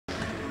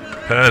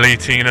Pearly,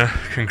 Thinaah,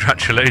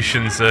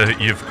 congratulations,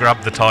 you've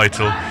grabbed the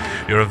title.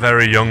 You're a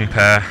very young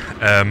pair,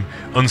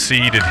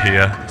 unseeded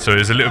here, so it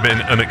was a little bit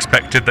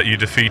unexpected that you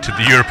defeated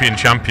the European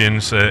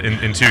champions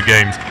in 2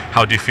 games.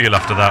 How do you feel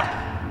after that?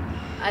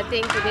 I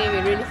think today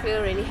we really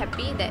feel really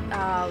happy that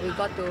we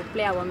got to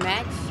play our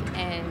match,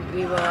 and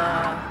we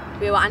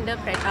were under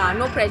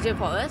no pressure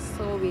for us,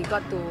 so we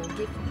got to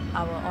give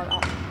our all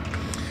out.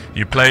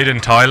 You played in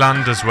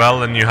Thailand as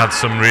well, and you had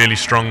some really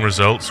strong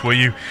results. Were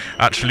you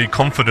actually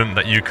confident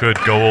that you could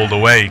go all the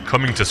way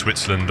coming to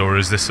Switzerland, or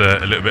is this a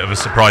little bit of a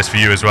surprise for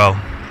you as well?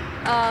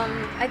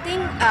 I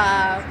think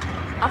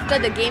after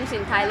the games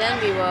in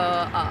Thailand,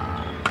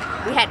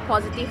 we had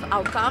positive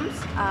outcomes.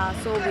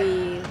 So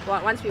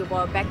once we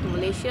were back to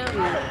Malaysia,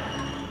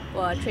 we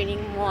were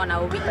training more on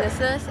our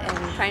weaknesses and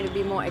trying to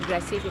be more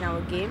aggressive in our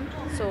game.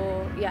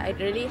 So yeah, it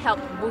really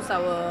helped boost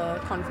our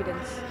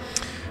confidence.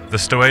 The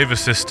Stoeva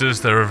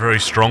sisters, they're a very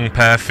strong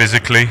pair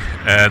physically.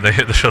 They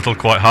hit the shuttle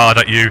quite hard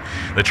at you.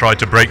 They tried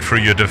to break through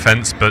your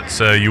defence, but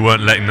you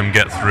weren't letting them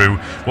get through.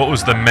 What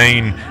was the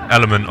main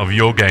element of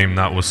your game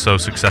that was so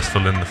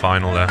successful in the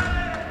final there?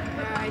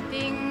 I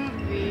think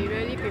we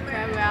really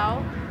prepared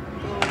well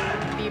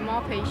to be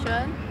more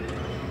patient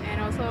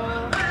and also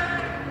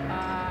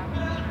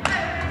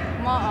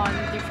more on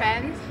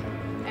defence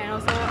and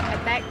also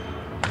attack.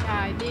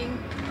 I think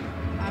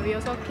we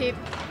also keep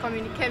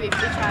communicate with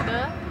each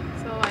other.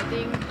 So I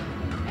think,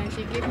 and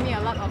she gave me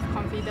a lot of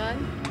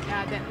confidence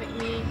that made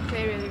me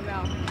play really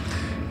well.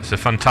 It's a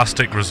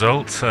fantastic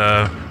result.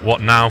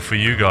 What now for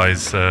you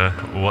guys?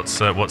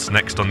 What's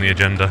next on the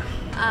agenda?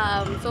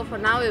 So for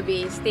now we'll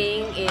be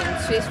staying in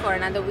Swiss for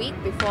another week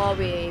before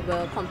we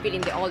will compete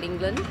in the All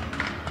England.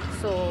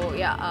 So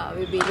yeah,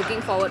 we'll be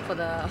looking forward for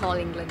the All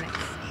England next.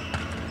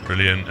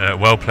 Brilliant.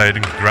 Well played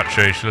and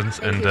congratulations,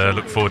 Thank and you so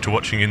look much. forward to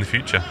watching you in the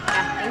future.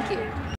 Yeah.